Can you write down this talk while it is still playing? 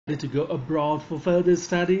to go abroad for further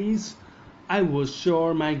studies, I was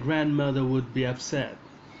sure my grandmother would be upset.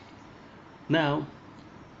 Now,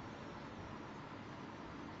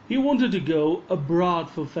 he wanted to go abroad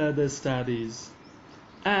for further studies,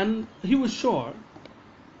 and he was sure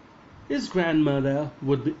his grandmother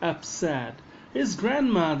would be upset. His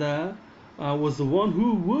grandmother was the one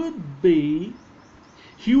who would be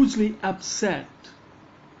hugely upset.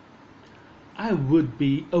 I would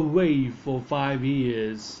be away for 5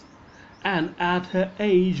 years, and at her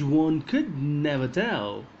age one could never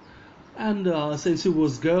tell. And since he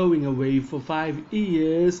was going away for 5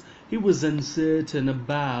 years, he was uncertain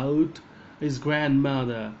about his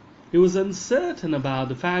grandmother. He was uncertain about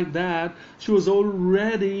the fact that she was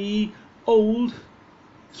already old,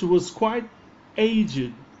 she was quite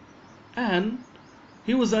aged, and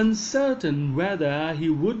he was uncertain whether he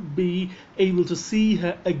would be able to see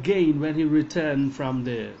her again when he returned from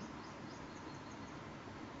there.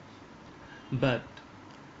 But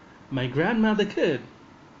my grandmother could.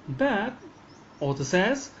 But author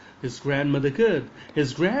says his grandmother could.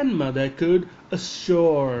 His grandmother could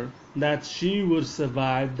assure that she would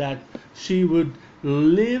survive, that she would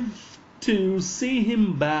live to see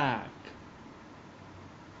him back.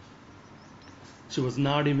 She was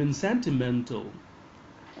not even sentimental.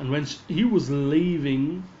 And when he was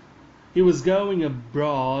leaving, he was going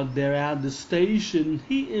abroad there at the station,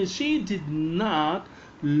 she did not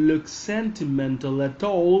look sentimental at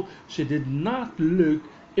all. She did not look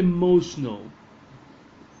emotional.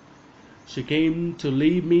 She came to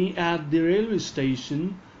leave me at the railway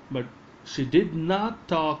station, but she did not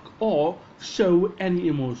talk or show any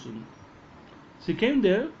emotion. She came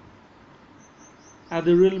there at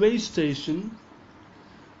the railway station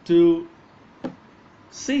to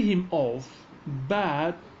see him off,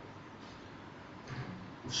 but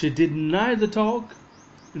she did neither talk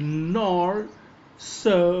nor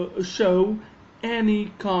show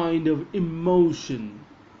any kind of emotion.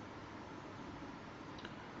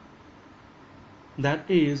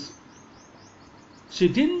 That is, she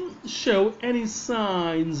didn't show any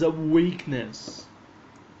signs of weakness.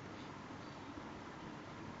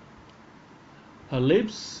 Her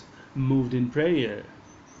lips moved in prayer.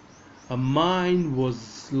 Her mind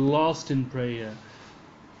was lost in prayer.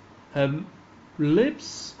 Her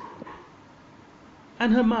lips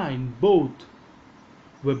and her mind both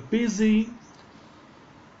were busy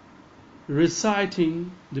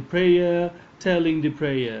reciting the prayer, telling the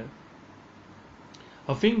prayer.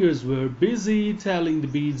 Her fingers were busy telling the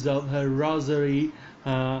beads of her rosary.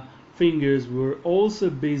 Her fingers were also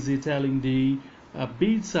busy telling the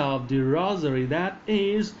beads of the rosary. That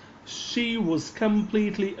is, she was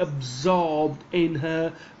completely absorbed in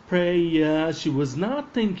her prayer. She was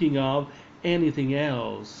not thinking of anything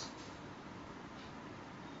else.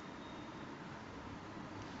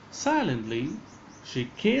 Silently,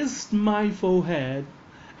 she kissed my forehead,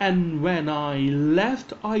 and when I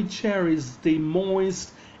left, I cherished the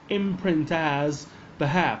moist imprint as,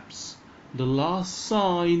 perhaps, the last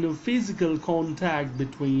sign of physical contact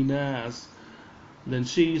between us. Then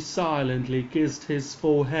she silently kissed his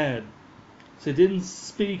forehead. She didn't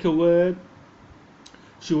speak a word.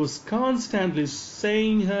 She was constantly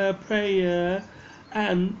saying her prayer,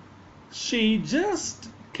 and she just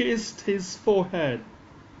kissed his forehead.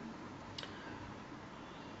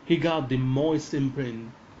 He got the moist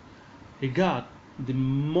imprint. He got the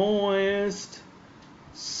moist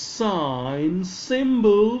sign,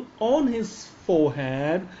 symbol on his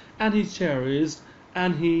forehead, and he cherished,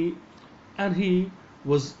 and he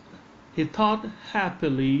thought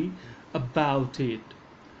happily about it.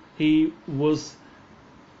 He was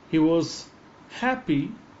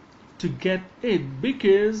happy to get it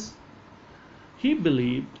because he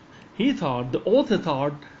believed, the author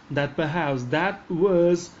thought that perhaps that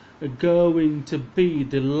was going to be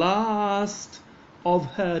the last of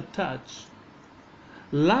her touch.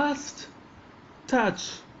 Last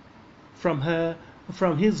touch from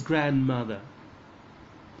his grandmother.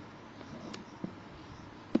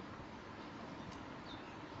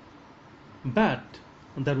 But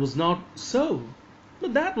that was not so.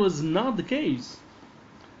 But that was not the case.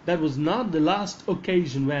 That was not the last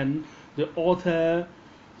occasion when the author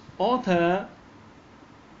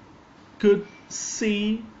could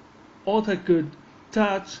see, author could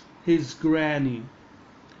touch his granny.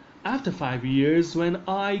 After 5 years, when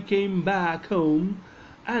I came back home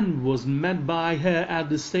and was met by her at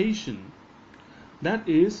the station. That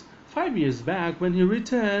is, 5 years back, when he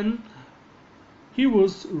returned, he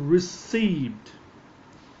was received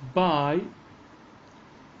by,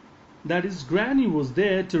 that is, Granny was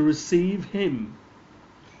there to receive him.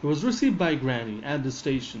 He was received by Granny at the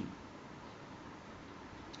station.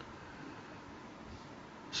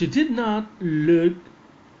 She did not look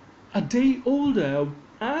a day older.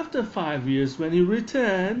 After 5 years, when he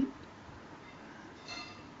returned,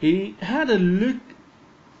 he had a look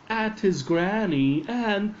at his granny,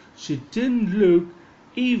 and she didn't look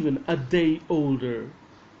even a day older.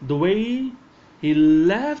 The way he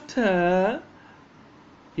left her,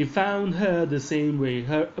 he found her the same way.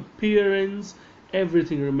 Her appearance,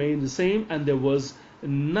 everything remained the same, and there was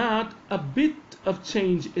not a bit of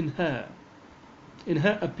change in her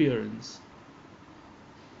appearance.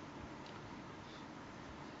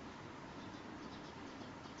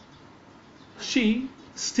 She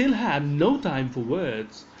still had no time for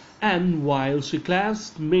words, and while she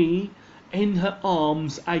clasped me in her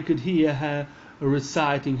arms, I could hear her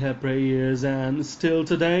reciting her prayers. And still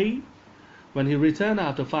today, when he returned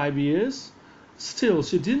after 5 years, still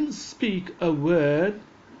she didn't speak a word.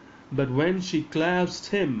 But when she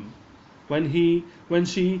clasped him, when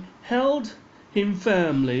she held him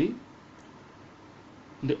firmly,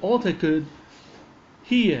 the author could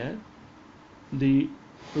hear the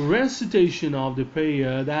recitation of the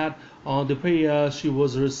prayer the prayer she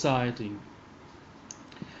was reciting.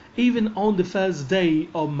 Even on the first day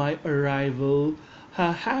of my arrival,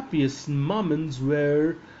 her happiest moments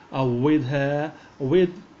were with her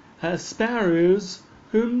sparrows,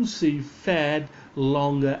 whom she fed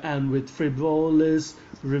longer and with frivolous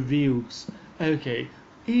rebukes. Okay,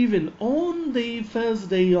 even on the first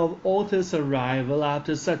day of author's arrival,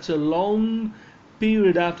 after such a long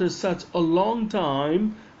period, after such a long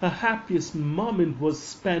time, her happiest moment was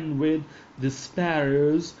spent with the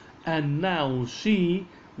sparrows, and now she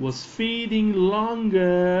was feeding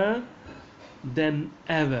longer than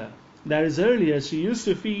ever. That is, earlier she used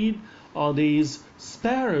to feed these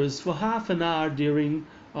sparrows for half an hour during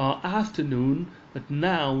afternoon, but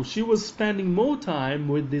now she was spending more time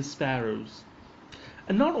with these sparrows.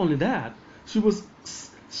 And not only that, she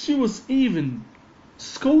was even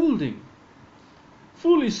scolding,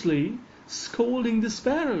 foolishly scolding the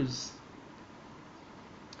sparrows.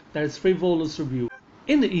 That is frivolous rebuke.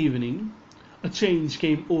 In the evening, a change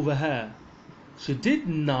came over her. She did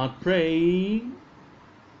not pray.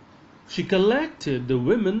 She collected the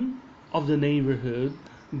women of the neighborhood,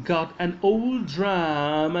 got an old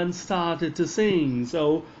drum, and started to sing.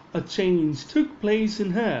 So a change took place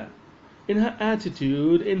in her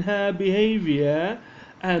attitude, in her behavior.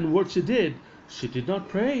 And what she did not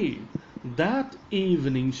pray. That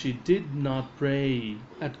evening she did not pray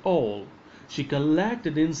at all. She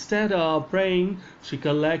collected, instead of praying, she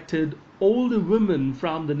collected all the women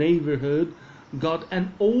from the neighborhood, got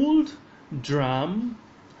an old drum,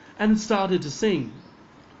 and started to sing.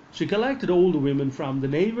 She collected all the women from the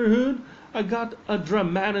neighborhood, got a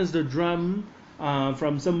drum, managed a drum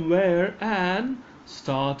from somewhere, and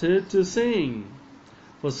started to sing.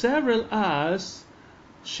 For several hours,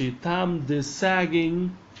 she thumbed the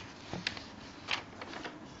sagging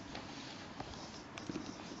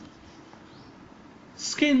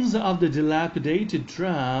skins of the dilapidated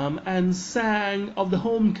drum and sang of the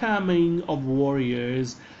homecoming of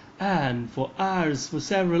warriors. And for hours, for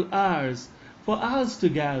several hours, for hours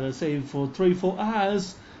together, say for 3-4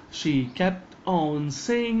 hours, she kept on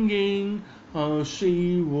singing.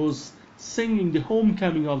 She was singing the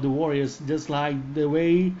homecoming of the warriors, just like the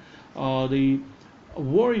way the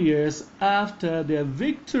warriors, after their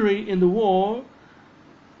victory in the war,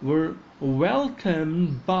 were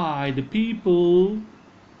welcomed by the people,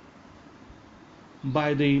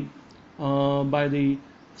 by the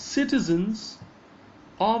citizens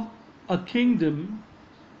of a kingdom,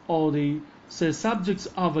 or the subjects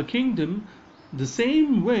of a kingdom. The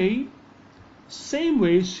same way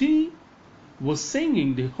she was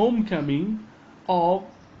singing the homecoming of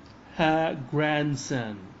her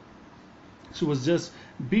grandson. She was just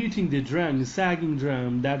beating the drum, the sagging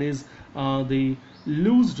drum, that is the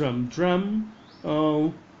loose drum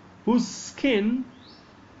whose skin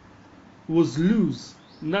was loose,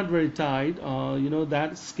 not very tight.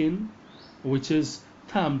 That skin which is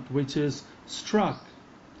thumped, which is struck,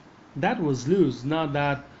 that was loose, not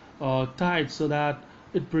that tight, so that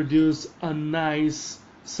it produced a nice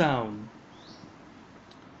sound.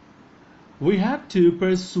 We had to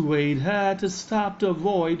persuade her to stop, to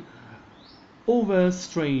avoid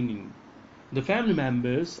overstraining. The family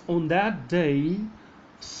members on that day,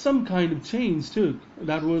 some kind of change took.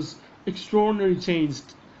 That was extraordinary change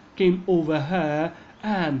came over her,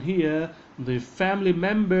 and here the family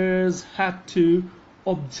members had to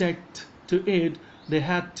object to it. They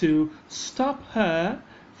had to stop her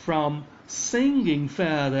from singing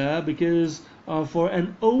further, because for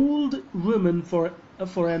an old woman, for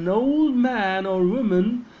an old man or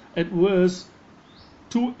woman, it was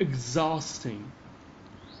too exhausting.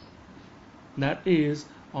 That is,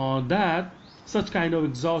 that such kind of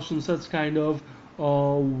exhaustion, such kind of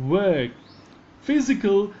work,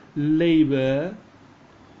 physical labor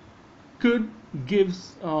could give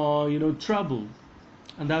trouble,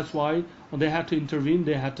 and that's why they had to intervene.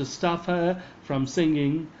 They had to stop her from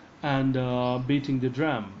singing and beating the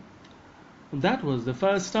drum. That was the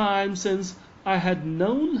first time since I had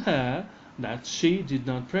known her that she did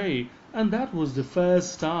not pray, and that was the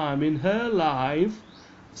first time in her life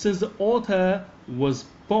since the author was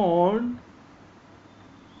born.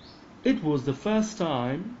 It was the first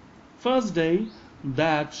day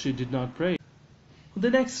that she did not pray. The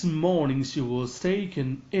next morning she was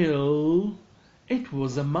taken ill. It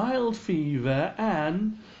was a mild fever,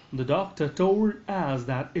 and the doctor told us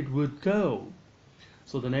that it would go.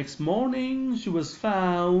 So the next morning she was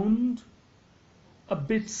found a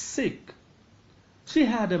bit sick. She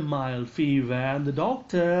had a mild fever, and the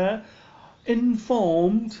doctor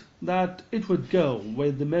informed that it would go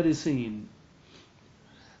with the medicine.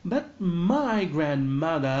 But my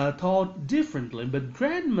grandmother thought differently. But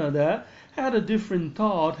grandmother had a different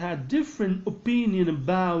thought, had different opinion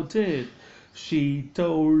about it. She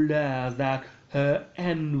told us that her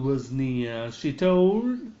end was near. She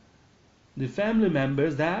told the family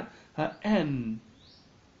members that her end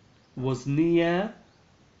was near.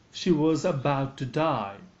 She was about to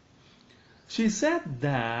die. She said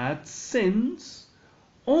that since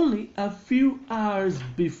only a few hours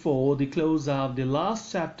before the close of the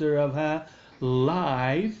last chapter of her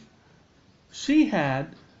life, she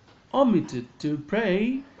had omitted to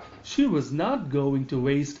pray, she was not going to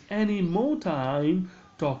waste any more time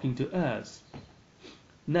talking to us.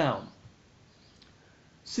 Now,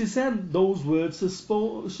 she said those words, she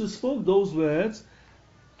spoke those words,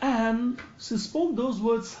 and she spoke those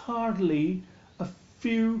words hardly a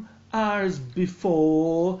few hours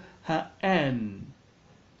before her end,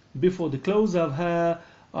 before the close of her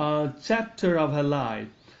chapter of her life.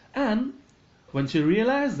 And when she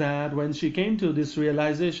realized that, when she came to this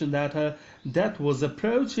realization that her death was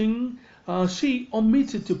approaching, she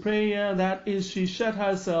omitted to pray. That is, she shut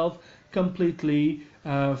herself completely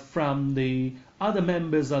from the other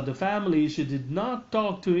members of the family. She did not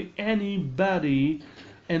talk to anybody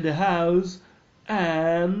in the house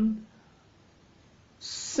and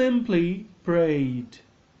simply prayed.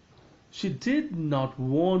 She did not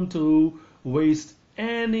want to waste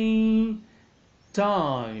any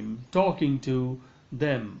time talking to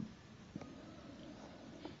them.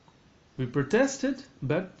 We protested,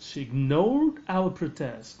 but she ignored our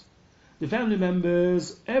protest. The family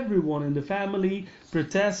members, everyone in the family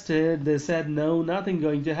protested. They said no, nothing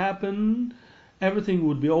going to happen, everything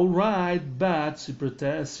would be all right, but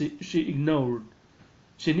she ignored.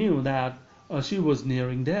 She knew that she was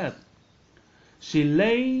nearing death. She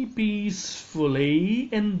lay peacefully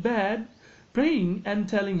in bed, praying and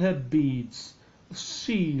telling her beads.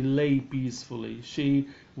 She lay peacefully. She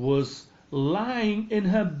was lying in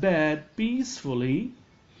her bed peacefully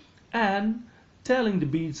and telling the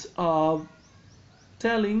beads of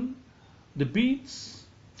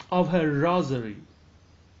her rosary.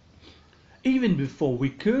 Even before we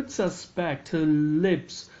could suspect, her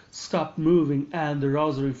lips stopped moving and the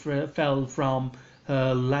rosary fell from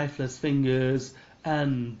her lifeless fingers,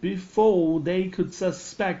 and before they could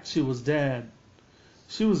suspect, she was dead.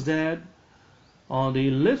 She was dead.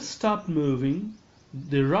 The lips stopped moving.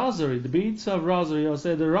 The rosary, the beads of rosary, or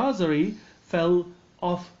say the rosary, fell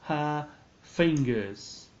off her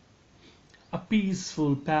fingers. A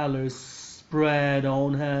peaceful pallor spread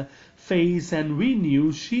on her face, and we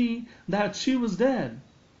knew that she was dead.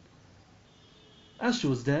 As she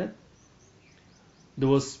was dead, there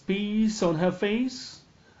was peace on her face,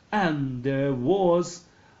 and there was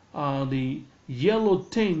the yellow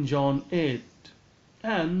tinge on it,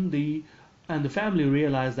 and the family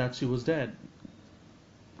realized that she was dead.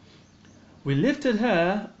 We lifted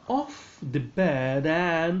her off the bed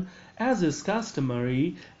and, as is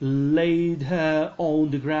customary, laid her on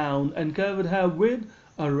the ground and covered her with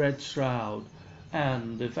a red shroud.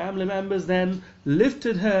 And the family members then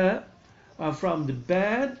lifted her from the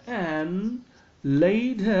bed and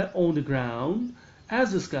laid her on the ground,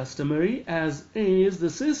 as is customary, as is the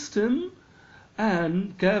system,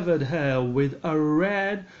 and covered her with a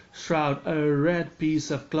red shroud, a red piece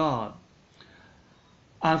of cloth.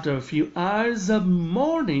 After a few hours of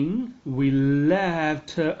mourning, we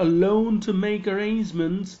left her alone to make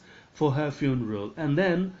arrangements for her funeral, and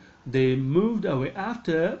then they moved away.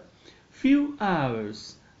 After few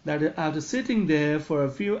hours, after sitting there for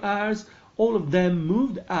a few hours, all of them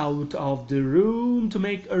moved out of the room to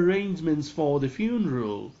make arrangements for the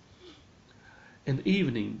funeral. In the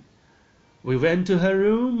evening, We went to her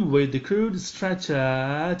room with the crude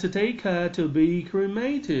stretcher to take her to be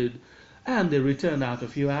cremated, and they returned after a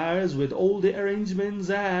few hours with all the arrangements,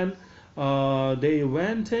 and they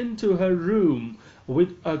went into her room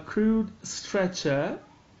with a crude stretcher,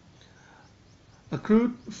 a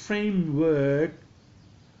crude framework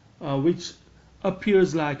which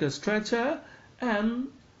appears like a stretcher, and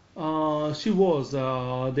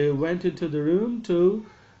they went into the room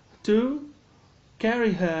to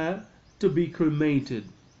carry her to be cremated.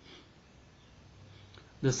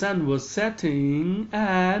 The sun was setting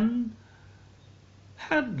and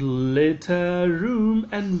had lit her room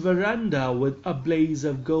and veranda with a blaze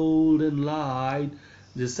of golden light.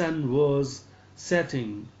 The sun was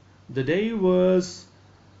setting. The day was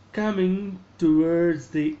coming towards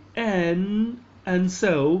the end, and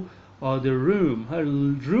so her room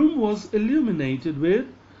was illuminated with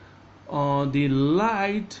the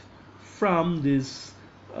light from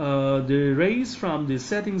the rays from the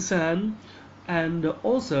setting sun, and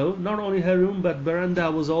also not only her room but veranda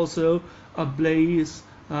was also ablaze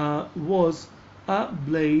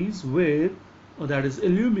with, or that is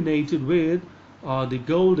illuminated with the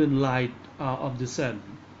golden light of the sun.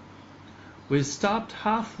 We stopped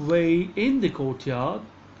halfway in the courtyard,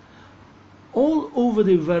 all over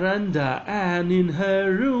the veranda and in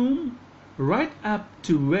her room, right up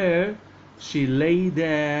to where she lay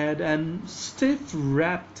dead and stiff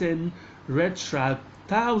wrapped in red shroud.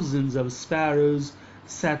 Thousands of sparrows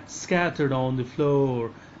sat scattered on the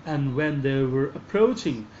floor, and when they were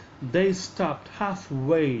approaching, they stopped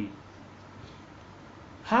halfway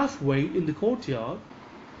in the courtyard.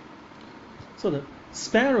 So the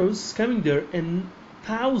sparrows coming there in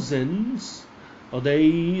thousands,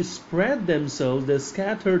 they spread themselves, they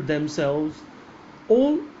scattered themselves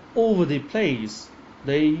all over the place.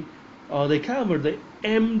 They covered the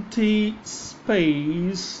empty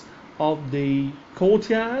space of the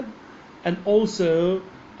courtyard and also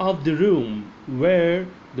of the room where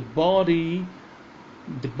the body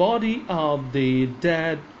of the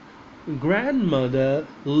dead grandmother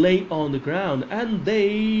lay on the ground, and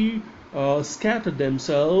they scattered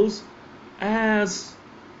themselves as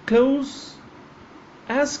close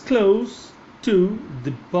to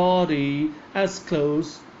the body, as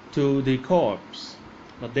close to the corpse.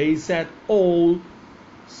 But they sat all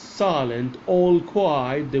silent, all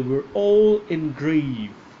quiet, they were all in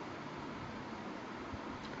grief.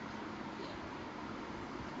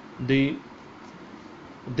 There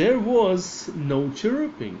was no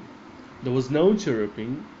chirruping. There was no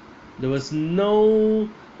chirruping. There was no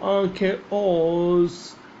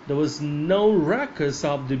chaos. There was no ruckus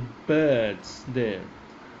of the birds there.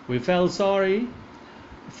 We felt sorry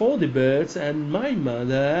for the birds, and my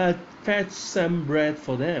mother fetched some bread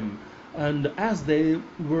for them. And as they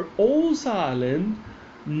were all silent,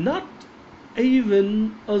 not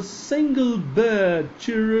even a single bird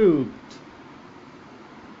chirruped.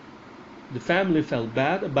 The family felt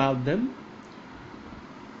bad about them,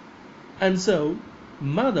 and so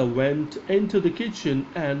mother went into the kitchen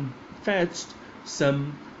and fetched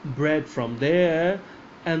some bread from there,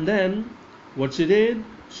 and then what she did,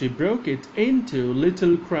 she broke it into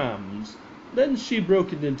little crumbs. Then she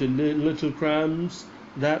broke it into little crumbs,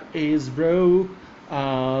 that is, broke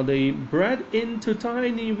the bread into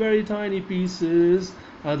tiny, very tiny pieces,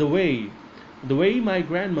 the way my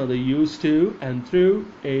grandmother used to, and threw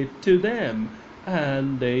it to them.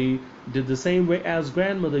 And they did the same way as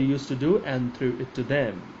grandmother used to do and threw it to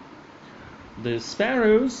them. The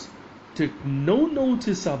sparrows took no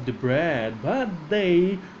notice of the bread, but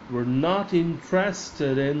they were not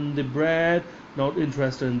interested in the bread, not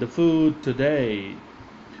interested in the food today.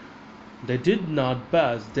 They did not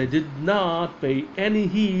buzz, they did not pay any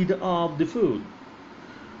heed of the food.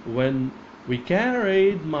 When we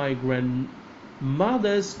carried my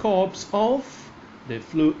grandmother's corpse off, they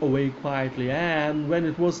flew away quietly, and when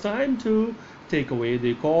it was time to take away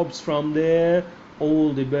the corpse from there,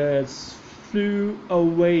 all the birds flew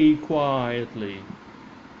away quietly.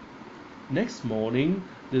 Next morning,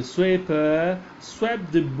 the sweeper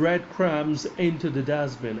swept the breadcrumbs into the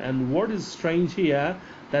dustbin, and what is strange here,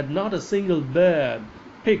 that not a single bird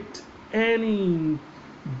picked any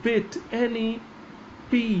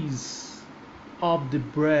piece of the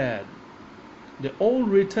bread. They all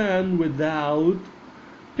returned without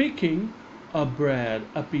picking a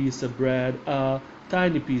piece of bread, a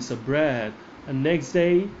tiny piece of bread. And next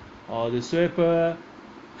day, the sweeper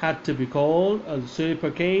had to be called. The sweeper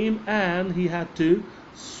came, and he had to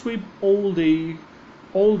sweep all the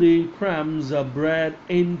crumbs of bread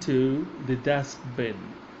into the dustbin.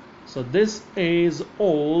 So this is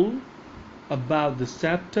all about this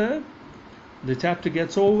chapter. The chapter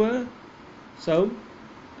gets over. So,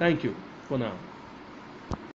 thank you for now.